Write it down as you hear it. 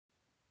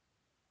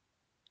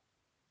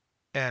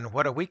And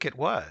what a week it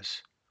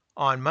was.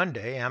 On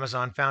Monday,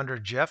 Amazon founder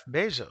Jeff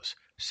Bezos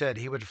said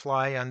he would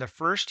fly on the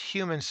first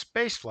human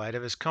spaceflight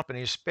of his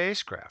company's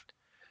spacecraft.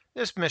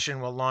 This mission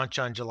will launch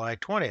on July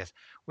 20th,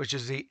 which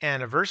is the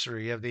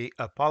anniversary of the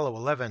Apollo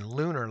 11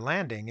 lunar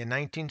landing in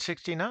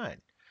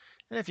 1969.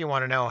 And if you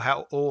want to know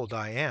how old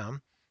I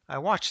am, I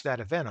watched that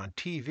event on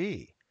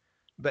TV.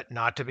 But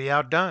not to be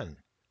outdone,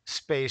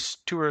 space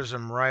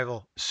tourism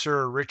rival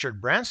Sir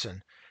Richard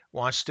Branson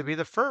wants to be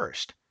the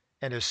first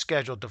and is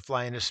scheduled to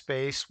fly into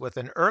space with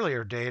an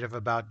earlier date of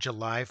about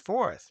July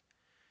 4th.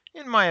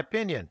 In my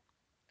opinion,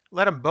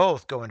 let them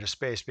both go into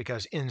space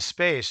because in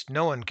space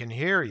no one can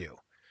hear you.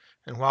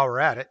 And while we're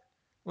at it,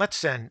 let's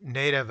send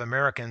Native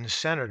American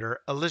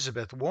Senator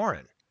Elizabeth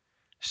Warren.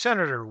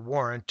 Senator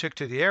Warren took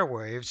to the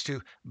airwaves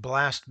to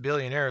blast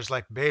billionaires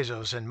like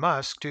Bezos and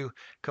Musk to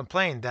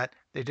complain that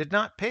they did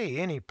not pay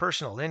any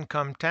personal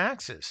income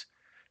taxes.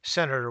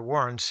 Senator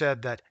Warren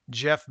said that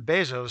Jeff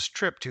Bezos'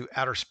 trip to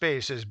outer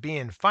space is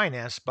being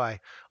financed by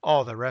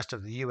all the rest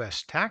of the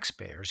U.S.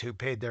 taxpayers who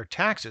paid their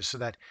taxes so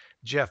that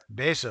Jeff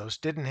Bezos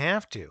didn't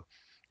have to.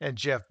 And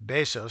Jeff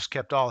Bezos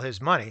kept all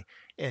his money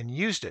and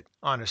used it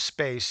on a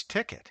space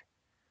ticket.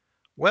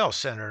 Well,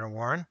 Senator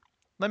Warren,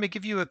 let me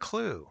give you a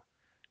clue.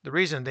 The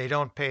reason they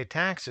don't pay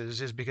taxes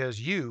is because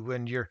you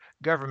and your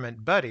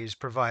government buddies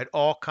provide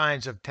all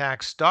kinds of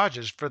tax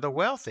dodges for the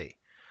wealthy.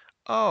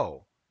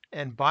 Oh,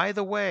 and by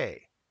the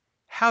way,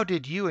 how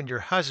did you and your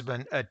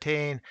husband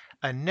attain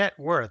a net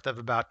worth of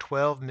about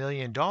 $12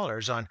 million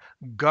on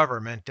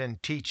government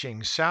and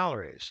teaching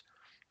salaries?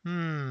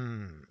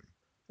 Hmm.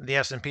 The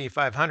S&P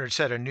 500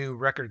 set a new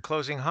record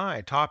closing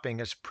high, topping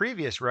its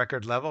previous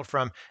record level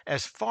from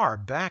as far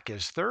back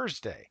as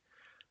Thursday.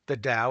 The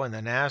Dow and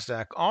the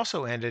Nasdaq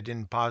also ended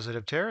in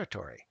positive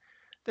territory.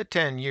 The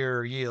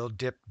 10-year yield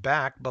dipped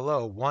back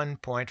below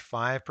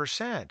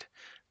 1.5%.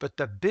 But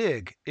the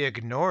big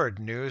ignored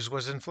news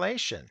was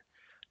inflation.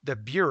 The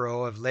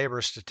Bureau of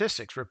Labor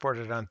Statistics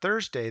reported on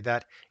Thursday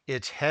that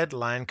its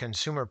headline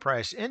consumer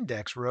price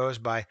index rose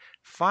by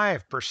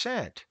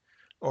 5%,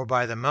 or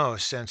by the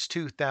most since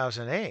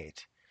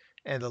 2008.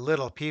 And the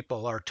little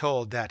people are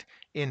told that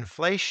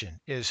inflation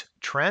is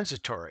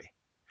transitory.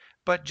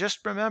 But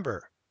just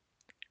remember,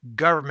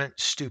 government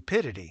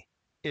stupidity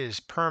is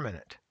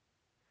permanent.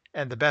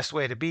 And the best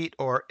way to beat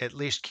or at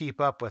least keep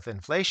up with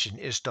inflation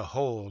is to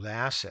hold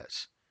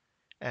assets.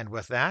 And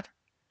with that,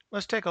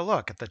 let's take a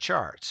look at the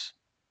charts.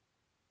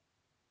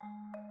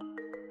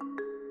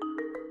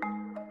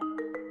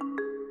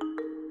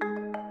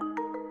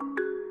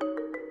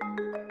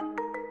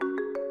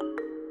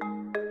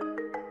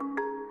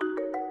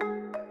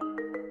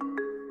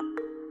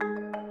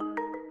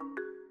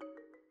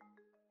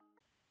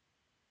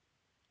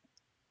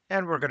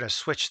 And we're going to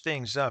switch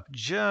things up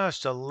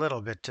just a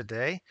little bit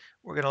today.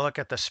 We're going to look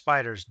at the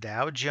SPDR's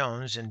Dow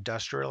Jones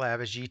Industrial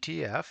Average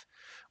ETF,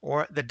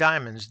 or the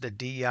Diamonds, the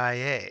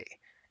DIA.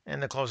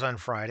 And the close on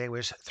Friday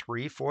was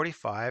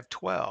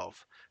 345.12.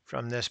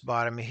 From this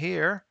bottom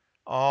here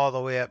all the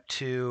way up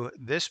to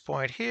this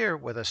point here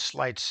with a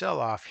slight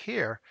sell-off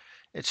here,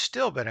 it's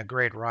still been a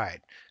great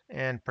ride.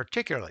 And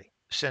particularly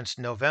since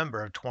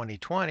November of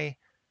 2020,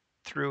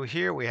 through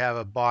here we have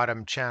a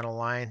bottom channel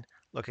line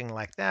looking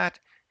like that,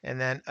 and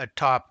then a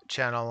top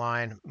channel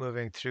line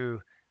moving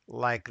through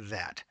like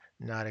that.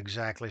 Not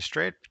exactly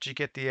straight, but you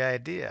get the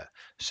idea.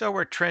 So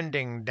we're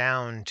trending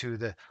down to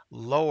the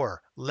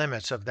lower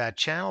limits of that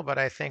channel, but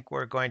I think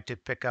we're going to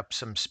pick up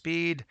some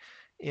speed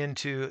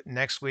into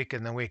next week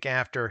and the week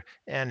after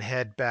and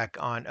head back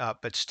on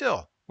up. But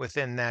still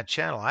within that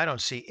channel, I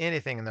don't see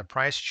anything in the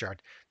price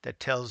chart that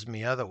tells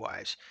me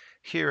otherwise.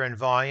 Here in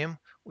volume,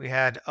 we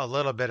had a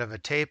little bit of a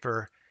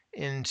taper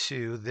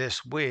into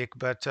this week,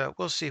 but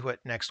we'll see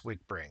what next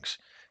week brings.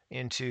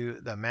 Into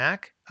the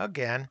MAC,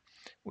 again,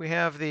 we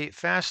have the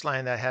fast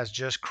line that has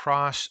just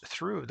crossed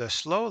through the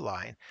slow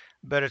line,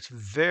 but it's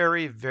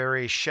very,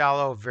 very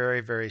shallow,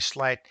 very, very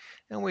slight.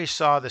 And we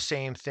saw the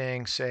same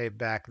thing, say,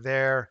 back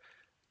there,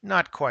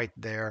 not quite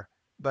there,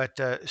 but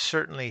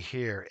certainly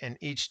here. And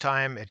each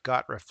time it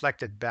got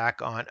reflected back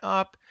on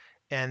up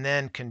and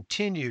then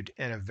continued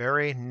in a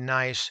very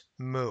nice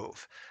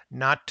move.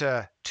 Not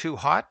too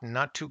hot and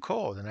not too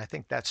cold. And I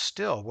think that's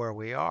still where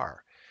we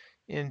are.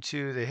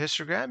 Into the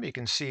histogram, you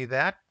can see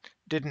that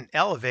didn't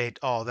elevate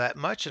all that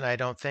much. And I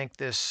don't think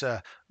this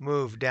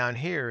move down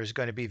here is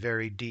going to be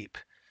very deep.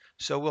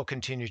 So we'll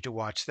continue to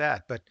watch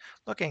that. But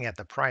looking at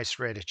the price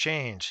rate of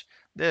change,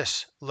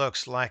 this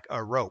looks like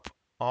a rope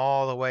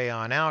all the way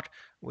on out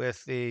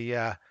with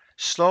the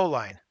slow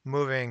line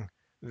moving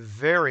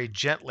very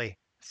gently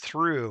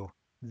through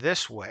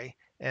this way,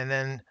 and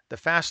then the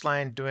fast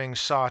line doing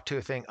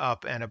sawtoothing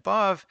up and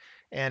above,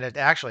 and it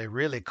actually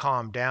really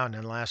calmed down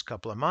in the last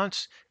couple of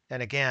months.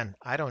 And again,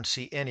 I don't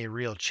see any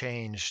real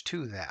change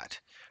to that.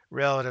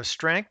 Relative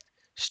strength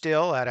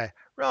still at a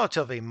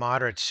relatively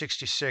moderate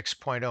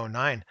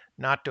 66.09,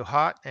 not too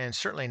hot and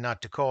certainly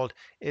not too cold.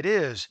 It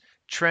is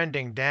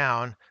trending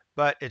down,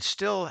 but it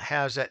still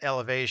has that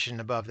elevation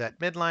above that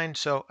midline,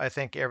 so I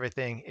think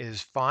everything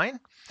is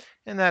fine.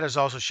 And that is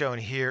also shown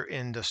here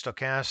in the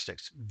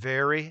stochastics.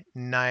 Very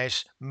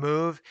nice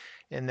move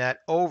in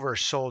that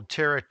oversold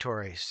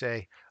territory,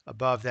 say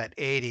above that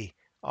 80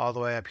 all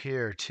the way up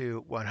here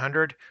to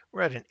 100.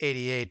 We're at an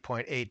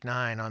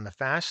 88.89 on the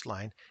fast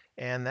line,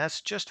 and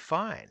that's just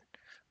fine.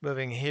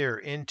 Moving here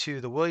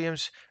into the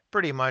Williams,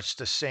 pretty much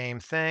the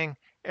same thing.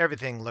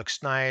 Everything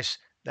looks nice.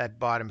 That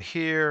bottom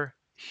here,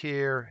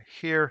 here,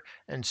 here,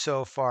 and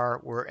so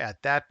far we're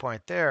at that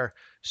point there.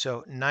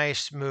 So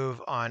nice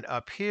move on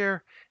up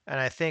here. And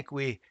I think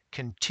we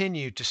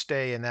continue to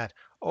stay in that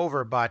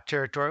overbought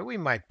territory. We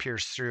might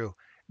pierce through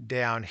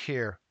down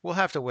here. We'll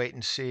have to wait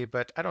and see,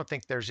 but I don't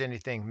think there's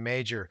anything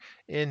major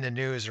in the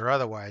news or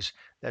otherwise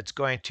that's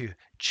going to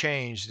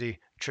change the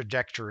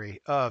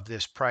trajectory of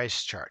this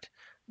price chart.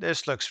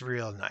 This looks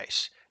real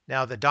nice.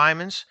 Now the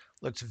diamonds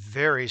looks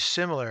very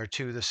similar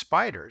to the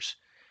spiders,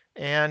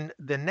 and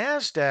the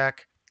Nasdaq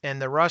and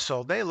the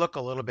Russell, they look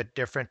a little bit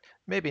different.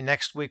 Maybe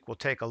next week we'll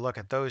take a look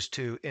at those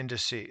two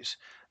indices.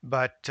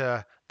 But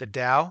the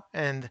Dow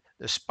and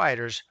the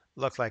spiders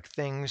look like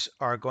things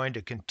are going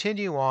to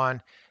continue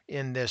on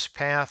in this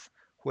path,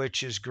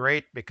 which is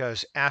great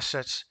because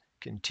assets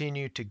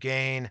continue to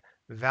gain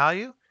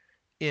value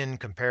in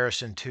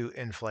comparison to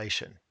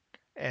inflation.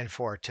 And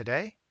for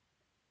today,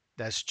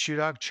 that's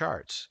ChewDog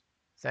Charts.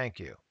 Thank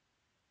you.